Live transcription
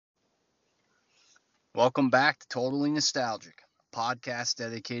Welcome back to Totally Nostalgic, a podcast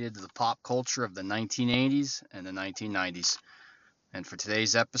dedicated to the pop culture of the 1980s and the 1990s. And for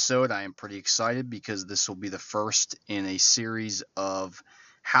today's episode, I am pretty excited because this will be the first in a series of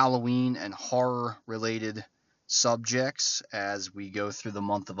Halloween and horror related subjects as we go through the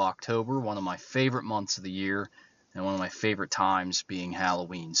month of October, one of my favorite months of the year and one of my favorite times being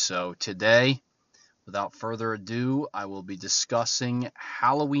Halloween. So today, without further ado, I will be discussing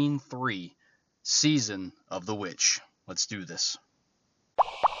Halloween 3, Season of the Witch. Let's do this.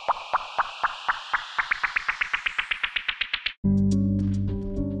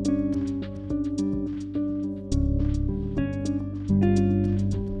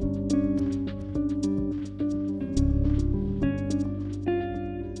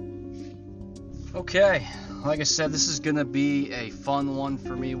 Okay, like I said, this is going to be a fun one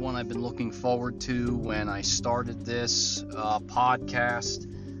for me, one I've been looking forward to when I started this podcast.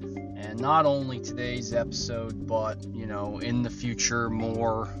 And not only today's episode, but, in the future,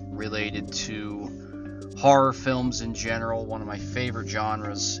 more related to horror films in general, one of my favorite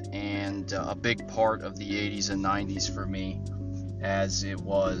genres, and a big part of the 80s and 90s for me, as it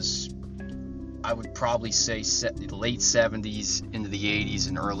was, I would probably say, the late 70s into the 80s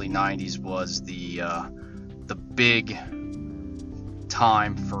and early 90s was the big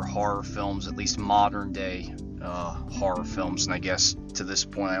time for horror films, at least modern day horror films. And I guess to this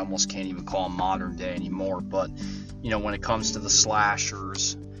point I almost can't even call them modern day anymore, but when it comes to the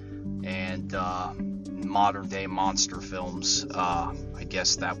slashers and modern day monster films, I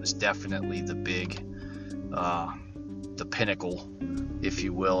guess that was definitely the big the pinnacle, if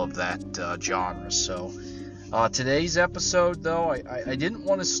you will, of that genre. So today's episode, though, I didn't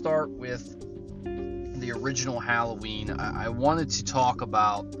want to start with the original Halloween. I wanted to talk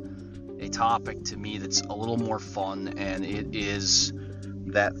about a topic to me that's a little more fun, and it is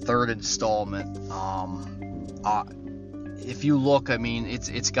that third installment. If you look,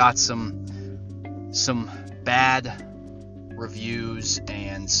 it's got some bad reviews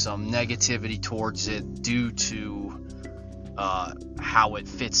and some negativity towards it due to how it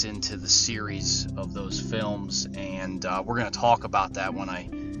fits into the series of those films, and we're going to talk about that when I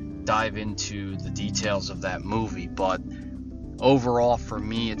dive into the details of that movie. But overall, for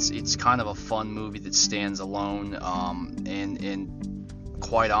me, it's kind of a fun movie that stands alone, and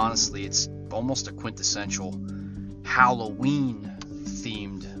quite honestly, it's almost a quintessential Halloween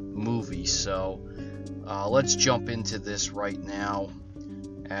themed movie. So let's jump into this right now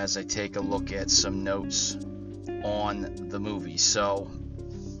as I take a look at some notes on the movie. So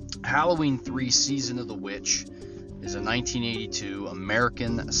Halloween 3, Season of the Witch is a 1982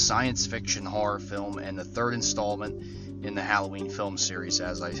 American science fiction horror film and the third installment in the Halloween film series,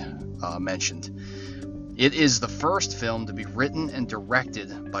 as I mentioned. It is the first film to be written and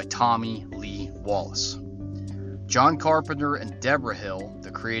directed by Tommy Lee Wallace. John Carpenter and Deborah Hill,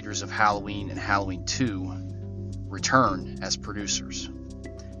 the creators of Halloween and Halloween 2, return as producers.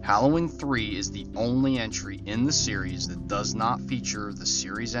 Halloween 3 is the only entry in the series that does not feature the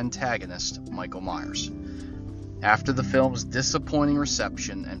series antagonist, Michael Myers. After the film's disappointing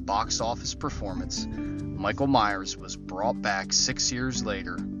reception and box office performance, Michael Myers was brought back 6 years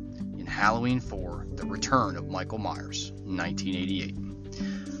later in Halloween 4, The Return of Michael Myers, in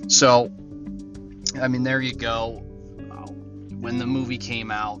 1988. So, there you go. When the movie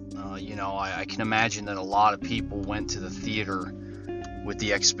came out, I can imagine that a lot of people went to the theater with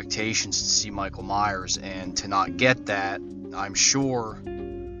the expectations to see Michael Myers, and to not get that, I'm sure,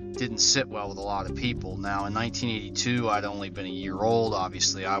 didn't sit well with a lot of people. Now, in 1982, I'd only been a year old.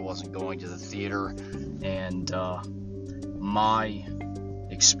 Obviously, I wasn't going to the theater, and my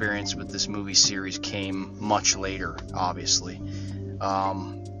experience with this movie series came much later, obviously.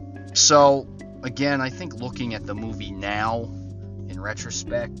 So, again, I think looking at the movie now, in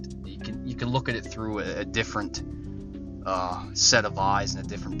retrospect, you can look at it through a different set of eyes and a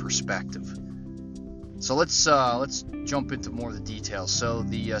different perspective. So let's jump into more of the details. So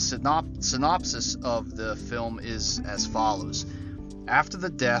the synopsis of the film is as follows. After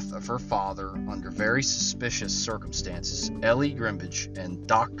the death of her father under very suspicious circumstances, Ellie Grimbridge and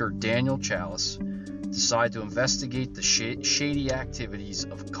Dr. Daniel Chalice decide to investigate the shady activities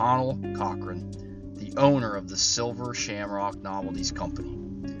of Connell Cochran, the owner of the Silver Shamrock Novelties Company.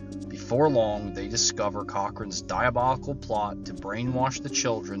 Before long, they discover Cochran's diabolical plot to brainwash the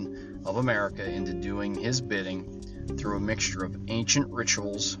children of America into doing his bidding through a mixture of ancient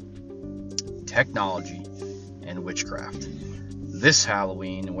rituals, technology, and witchcraft. This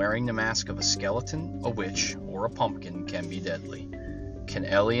Halloween, wearing the mask of a skeleton, a witch, or a pumpkin can be deadly. Can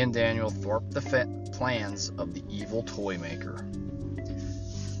Ellie and Daniel thwart the plans of the evil toy maker?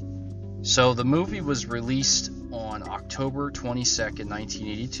 So the movie was released on October 22nd,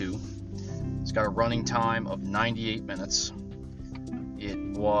 1982. It's got a running time of 98 minutes. It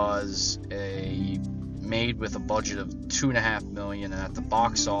was made with a budget of $2.5 million, and at the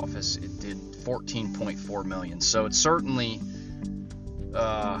box office it did $14.4 million. So it certainly,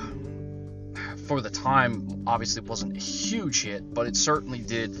 for the time, obviously wasn't a huge hit, but it certainly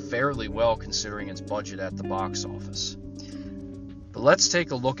did fairly well considering its budget at the box office. But let's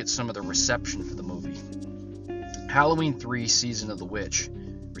take a look at some of the reception for the movie. Halloween 3: Season of the Witch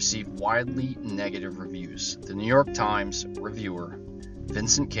received widely negative reviews. The New York Times reviewer,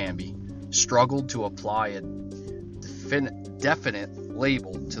 Vincent Canby, struggled to apply a definite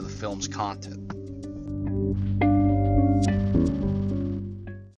label to the film's content.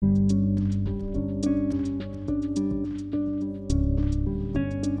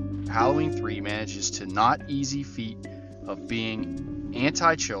 Halloween 3 manages to not easy feat of being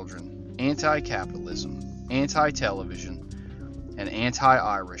anti-children, anti-capitalism, anti-television, and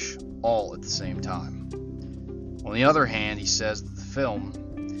anti-Irish all at the same time. On the other hand, he says that the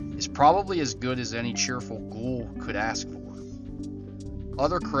film is probably as good as any cheerful ghoul could ask for.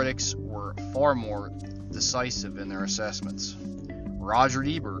 Other critics were far more decisive in their assessments. Roger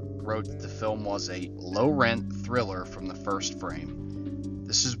Ebert wrote that the film was a low-rent thriller from the first frame.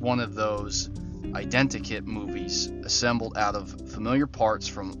 This is one of those identikit movies assembled out of familiar parts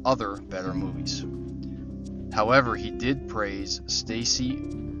from other better movies. However, he did praise Stacey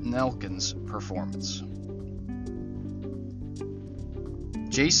Nelkin's performance.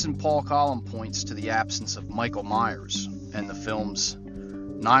 Jason Paul Collin points to the absence of Michael Myers and the film's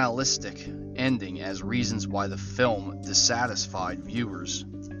nihilistic ending as reasons why the film dissatisfied viewers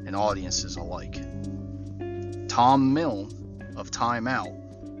and audiences alike. Tom Milne of Time Out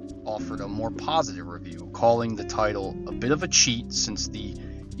offered a more positive review, calling the title a bit of a cheat since the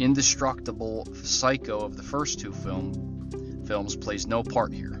indestructible psycho of the first two films plays no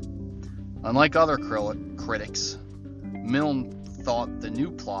part here. Unlike other critics, Milne thought the new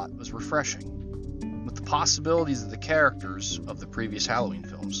plot was refreshing, with the possibilities of the characters of the previous Halloween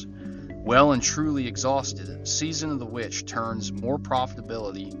films well and truly exhausted. Season of the Witch turns more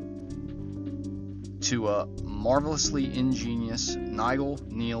profitability to a marvelously ingenious Nigel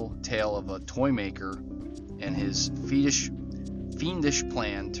Neal tale of a toy maker and his fiendish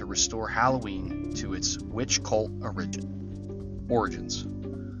plan to restore Halloween to its witch cult origins.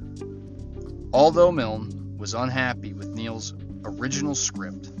 Although Milne was unhappy with Neal's original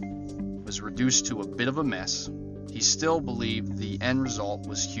script was reduced to a bit of a mess, he still believed the end result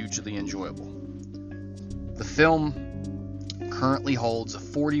was hugely enjoyable. The film currently holds a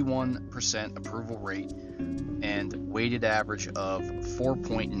 41% approval rate and weighted average of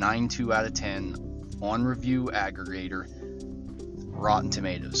 4.92 out of 10 on review aggregator Rotten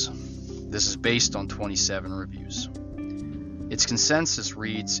Tomatoes. This is based on 27 reviews. Its consensus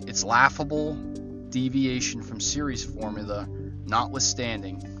reads, "Its laughable deviation from series formula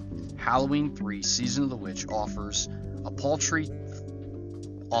notwithstanding, Halloween 3: Season of the Witch offers paltry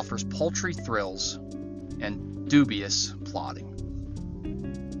thrills and dubious plotting."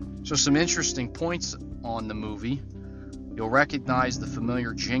 So some interesting points on the movie. You'll recognize the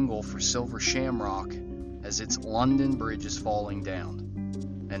familiar jingle for Silver Shamrock as its London Bridge is falling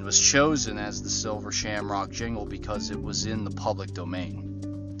down, and was chosen as the Silver Shamrock jingle because it was in the public domain.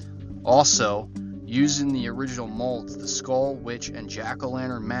 Also, using the original molds, the skull, witch, and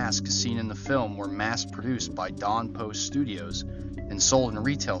jack-o'-lantern masks seen in the film were mass-produced by Don Post Studios and sold in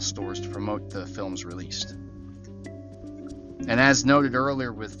retail stores to promote the film's release. And as noted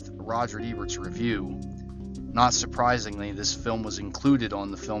earlier with Roger Ebert's review, not surprisingly, this film was included on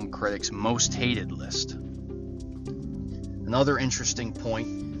the film critics' most hated list. Another interesting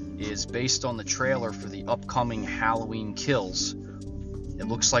point is based on the trailer for the upcoming Halloween Kills. It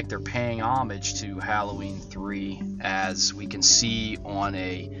looks like they're paying homage to Halloween 3, as we can see on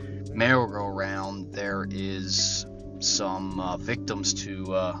a merry-go-round there is some victims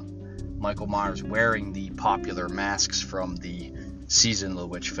to Michael Myers wearing the popular masks from the Season of the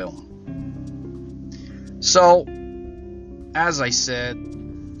Witch film. So, as I said,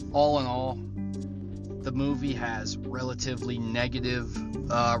 all in all, the movie has relatively negative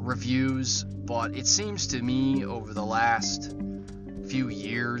reviews, but it seems to me over the last few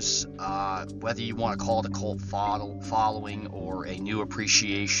years, whether you want to call it a cult following or a new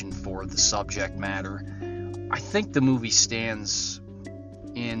appreciation for the subject matter, I think the movie stands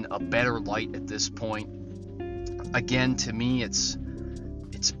in a better light at this point. Again, to me, it's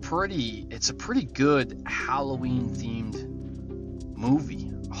a pretty good Halloween themed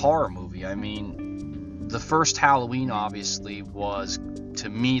movie, horror movie. I mean, the first Halloween obviously was, to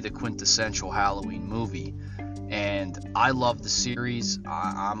me, the quintessential Halloween movie. And I love the series.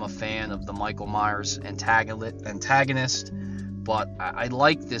 I'm a fan of the Michael Myers antagonist, but I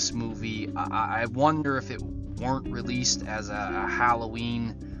like this movie. I wonder if it weren't released as a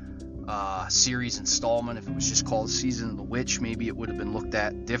Halloween series installment, if it was just called Season of the Witch, maybe it would have been looked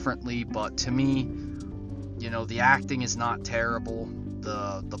at differently. But to me, the acting is not terrible.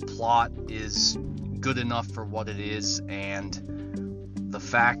 The plot is good enough for what it is, and the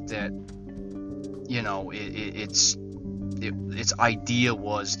fact that its idea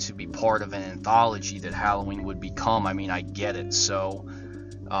was to be part of an anthology that Halloween would become. I mean, I get it. So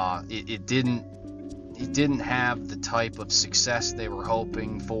it didn't have the type of success they were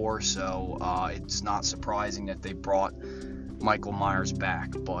hoping for. So it's not surprising that they brought Michael Myers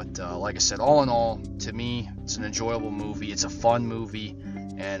back. But like I said, all in all, to me, it's an enjoyable movie. It's a fun movie,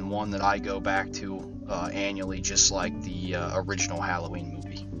 and one that I go back to annually, just like the original Halloween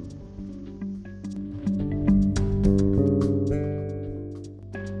movie.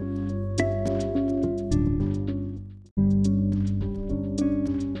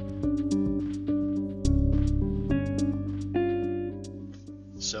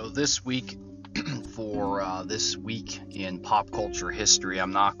 So this week, for this week in pop culture history,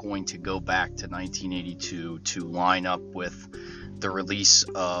 I'm not going to go back to 1982 to line up with the release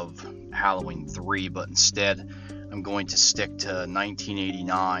of Halloween 3, but instead I'm going to stick to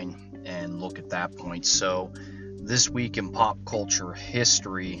 1989 and look at that point. So this week in pop culture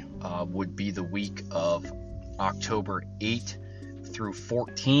history would be the week of October 8 through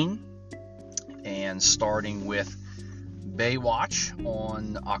 14, and starting with Baywatch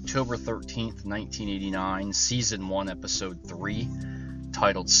on October 13th, 1989, Season 1, Episode 3,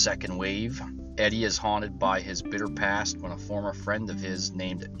 titled Second Wave. Eddie is haunted by his bitter past when a former friend of his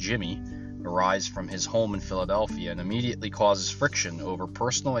named Jimmy arrives from his home in Philadelphia and immediately causes friction over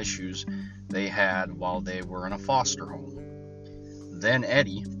personal issues they had while they were in a foster home. Then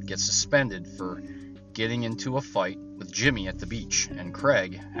Eddie gets suspended for getting into a fight with Jimmy at the beach, and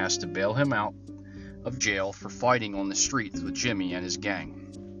Craig has to bail him out of jail for fighting on the streets with Jimmy and his gang.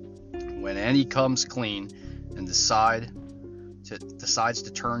 When Eddie comes clean and decides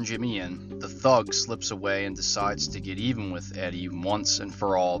to turn Jimmy in, the thug slips away and decides to get even with Eddie once and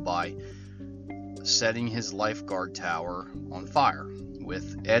for all by setting his lifeguard tower on fire,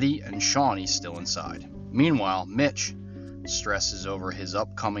 with Eddie and Shawnee still inside. Meanwhile, Mitch stresses over his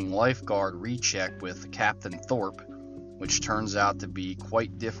upcoming lifeguard recheck with Captain Thorpe, which turns out to be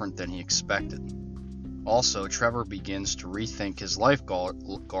quite different than he expected. Also, Trevor begins to rethink his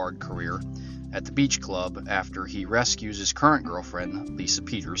lifeguard career at the beach club after he rescues his current girlfriend, Lisa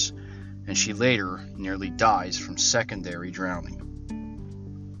Peters, and she later nearly dies from secondary drowning.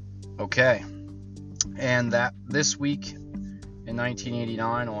 Okay, and that this week in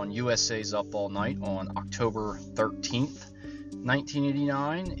 1989 on USA's Up All Night on October 13th,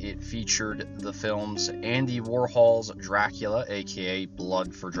 1989, it featured the films Andy Warhol's Dracula, aka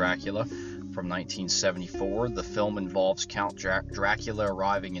Blood for Dracula, from 1974. The film involves Count Dracula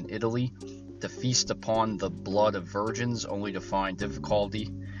arriving in Italy to feast upon the blood of virgins, only to find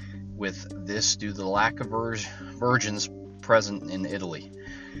difficulty with this due to the lack of virgins present in Italy.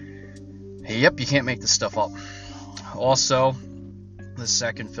 Yep, you can't make this stuff up. Also, the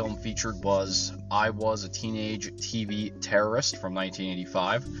second film featured was I Was a Teenage TV Terrorist from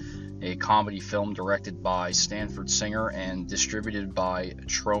 1985, a comedy film directed by Stanford Singer and distributed by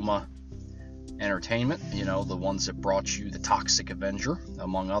Troma Entertainment, the ones that brought you The Toxic Avenger,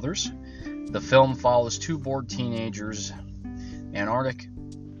 among others. The film follows two bored teenagers, Antarctic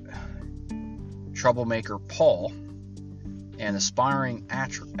troublemaker Paul and aspiring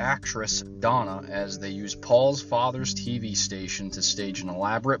actress Donna, as they use Paul's father's TV station to stage an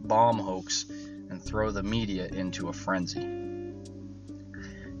elaborate bomb hoax and throw the media into a frenzy.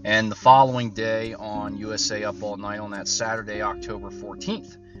 And the following day on USA Up All Night, on that Saturday, October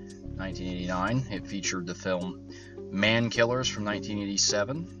 14th, 1989, it featured the film Man Killers from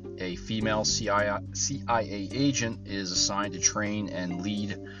 1987. A female CIA agent is assigned to train and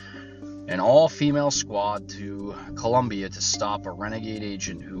lead an all-female squad to Colombia to stop a renegade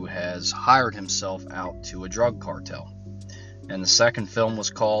agent who has hired himself out to a drug cartel. And the second film was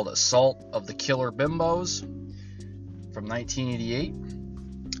called Assault of the Killer Bimbos from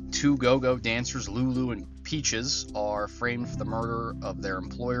 1988. Two go-go dancers, Lulu and Peaches, are framed for the murder of their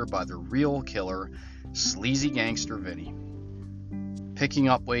employer by the real killer, sleazy gangster Vinny. Picking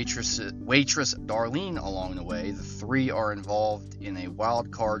up waitress Darlene along the way, the three are involved in a wild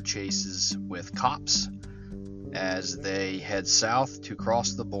card chases with cops as they head south to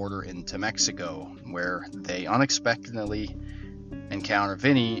cross the border into Mexico, where they unexpectedly encounter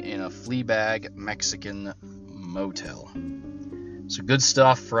Vinny in a Fleabag Mexican motel. So good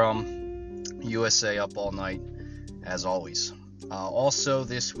stuff from USA Up All Night, as always. Also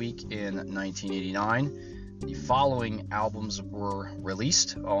this week in 1989, the following albums were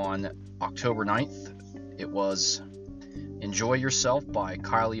released on October 9th. It was Enjoy Yourself by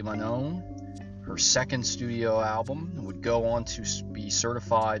Kylie Minogue. Her second studio album would go on to be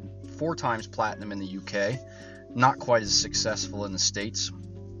certified 4 times platinum in the UK, not quite as successful in the States.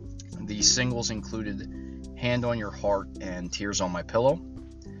 The singles included Hand on Your Heart and Tears on My Pillow.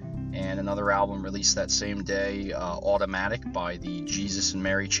 And another album released that same day, Automatic by the Jesus and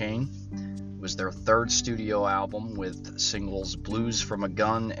Mary Chain. It was their third studio album with singles Blues from a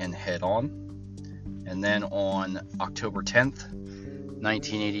Gun and Head On. And then on October 10th,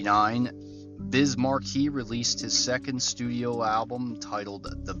 1989, Biz Markie released his second studio album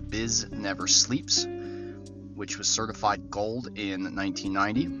titled The Biz Never Sleeps, which was certified gold in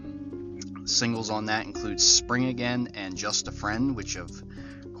 1990. Singles on that include Spring Again and Just a Friend, which of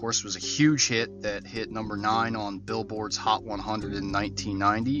course was a huge hit that hit number 9 on Billboard's Hot 100 in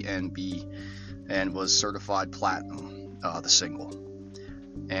 1990 and was certified platinum, the single.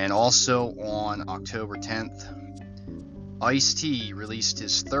 And also on October 10th, Ice-T released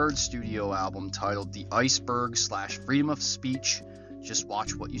his third studio album titled The Iceberg / Freedom of Speech, Just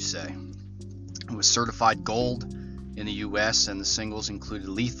Watch What You Say. It was certified gold in the US, and the singles included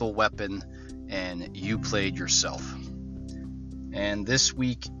Lethal Weapon and You Played Yourself. And this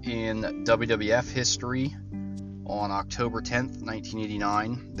week in WWF history, on October 10th,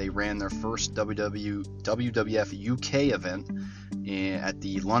 1989, they ran their first WWF UK event at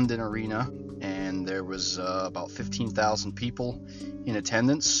the London Arena, and there was about 15,000 people in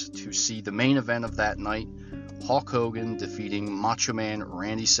attendance to see the main event of that night, Hulk Hogan defeating Macho Man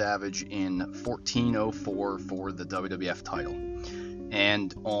Randy Savage in 1404 for the WWF title.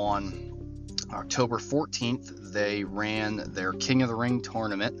 And on October 14th, they ran their King of the Ring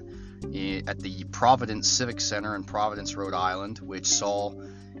tournament at the Providence Civic Center in Providence, Rhode Island, which saw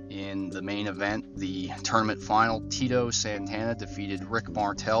in the main event the tournament final, Tito Santana defeated Rick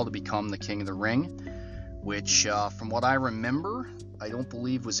Martel to become the King of the Ring, which from what I remember, I don't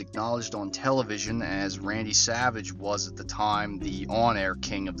believe was acknowledged on television, as Randy Savage was at the time the on-air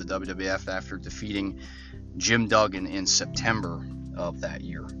king of the WWF after defeating Jim Duggan in September of that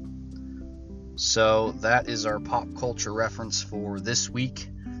year. So that is our pop culture reference for this week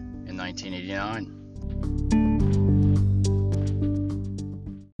in 1989.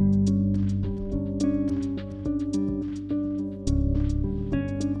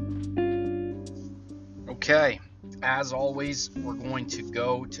 Okay, as always, we're going to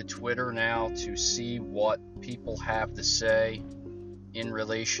go to Twitter now to see what people have to say in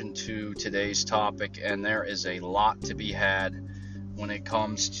relation to today's topic, and there is a lot to be had when it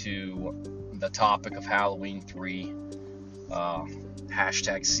comes to the topic of Halloween 3,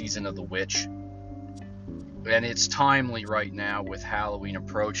 hashtag Season of the Witch. And it's timely right now with Halloween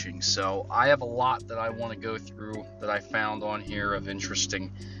approaching, so I have a lot that I want to go through that I found on here of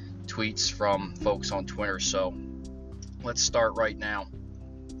interesting tweets from folks on Twitter. So let's start right now.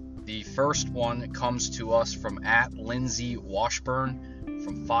 The first one comes to us from @Lindsay Washburn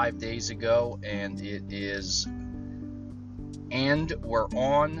from 5 days ago, and it is, and we're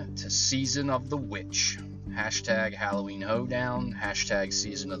on to Season of the Witch. Hashtag Halloween Hoedown, hashtag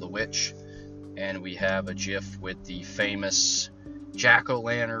Season of the Witch. And we have a GIF with the famous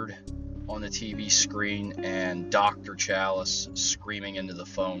jack-o'-lantern on the TV screen and Dr. Chalice screaming into the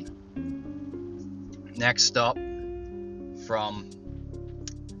phone. Next up, from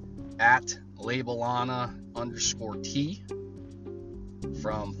 @Labelana_T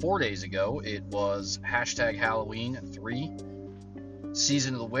from 4 days ago, it was hashtag Halloween 3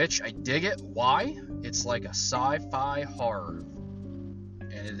 Season of the Witch. I dig it. Why? It's like a sci-fi horror,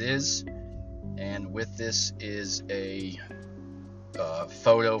 and it is. And with this is a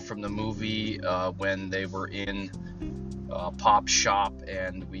photo from the movie when they were in Pop Shop,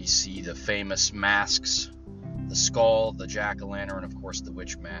 and we see the famous masks, the skull, the jack-o'-lantern, and of course the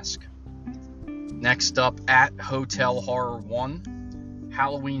witch mask. Next up, @HotelHorror1,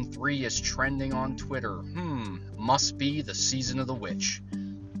 Halloween 3 is trending on Twitter. Must be the Season of the Witch.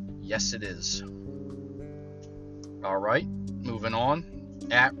 Yes, it is. Alright, moving on.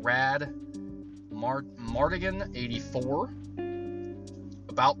 @RadMardigan84,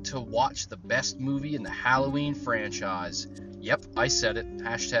 about to watch the best movie in the Halloween franchise. Yep, I said it.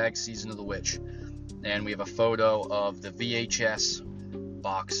 Hashtag Season of the Witch. And we have a photo of the VHS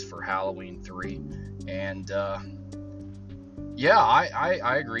box for Halloween 3. And yeah,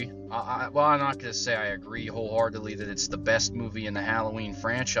 I agree. Well, I'm not going to say I agree wholeheartedly that it's the best movie in the Halloween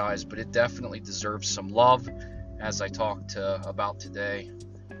franchise, but it definitely deserves some love, as I talked about today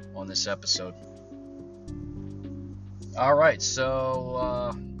on this episode. All right,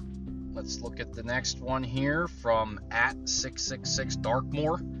 so let's look at the next one here from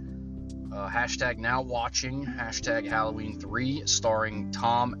 @666Darkmore. Hashtag now watching, hashtag Halloween 3, starring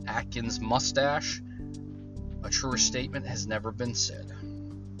Tom Atkins mustache. A truer statement has never been said.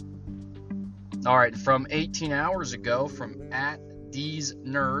 All right, from 18 hours ago, from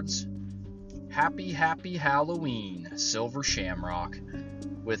 @DeesNerds, happy Halloween, Silver Shamrock,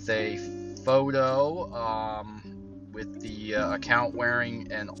 with a photo with the account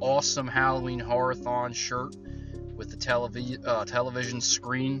wearing an awesome Halloween Horror-thon shirt with the television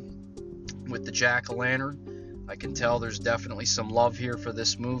screen with the jack-o'-lantern. I can tell there's definitely some love here for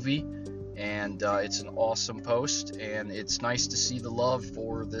this movie, and it's an awesome post, and it's nice to see the love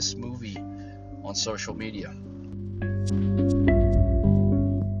for this movie on social media.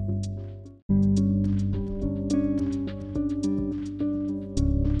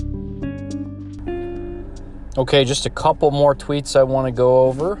 Okay, just a couple more tweets I want to go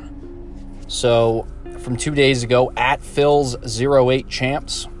over. So, from 2 days ago,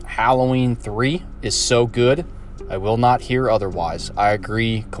 @Phils08Champs, Halloween 3 is so good, I will not hear otherwise. I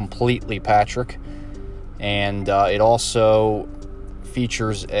agree completely, Patrick. And it also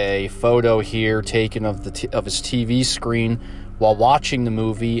features a photo here taken of his TV screen while watching the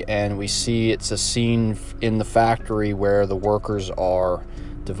movie, and we see it's a scene in the factory where the workers are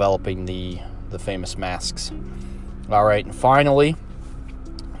developing the famous masks. All right, and finally,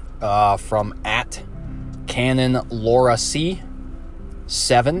 from @Canon Laura C,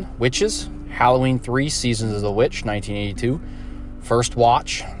 7 Witches, Halloween 3, Seasons of the Witch, 1982. First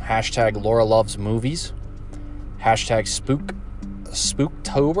watch, hashtag Laura loves movies, hashtag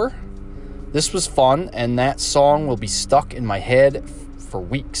Spooktober. This was fun, and that song will be stuck in my head for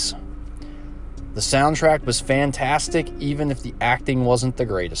weeks. The soundtrack was fantastic, even if the acting wasn't the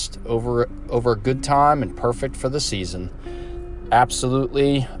greatest. Over a good time and perfect for the season.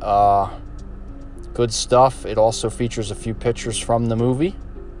 Absolutely good stuff. It also features a few pictures from the movie.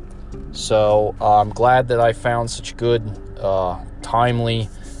 So I'm glad that I found such good, timely,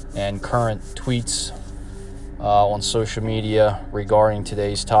 and current tweets on social media regarding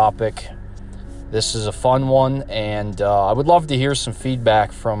today's topic. This is a fun one, and I would love to hear some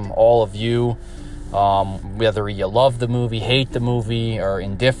feedback from all of you. Whether you love the movie, hate the movie, or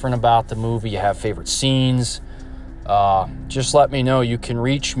indifferent about the movie, you have favorite scenes, just let me know. You can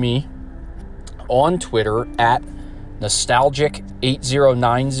reach me on Twitter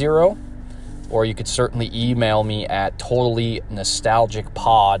 @nostalgic8090, or you could certainly email me at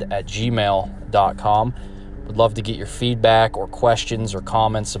totallynostalgicpod@gmail.com. Would love to get your feedback or questions or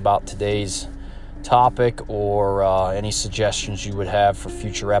comments about today's topic, or any suggestions you would have for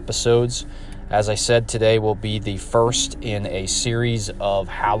future episodes. As I said, today will be the first in a series of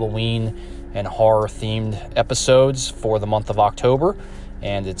Halloween and horror-themed episodes for the month of October,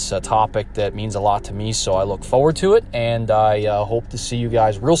 and it's a topic that means a lot to me, so I look forward to it, and I hope to see you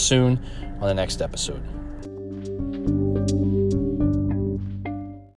guys real soon on the next episode.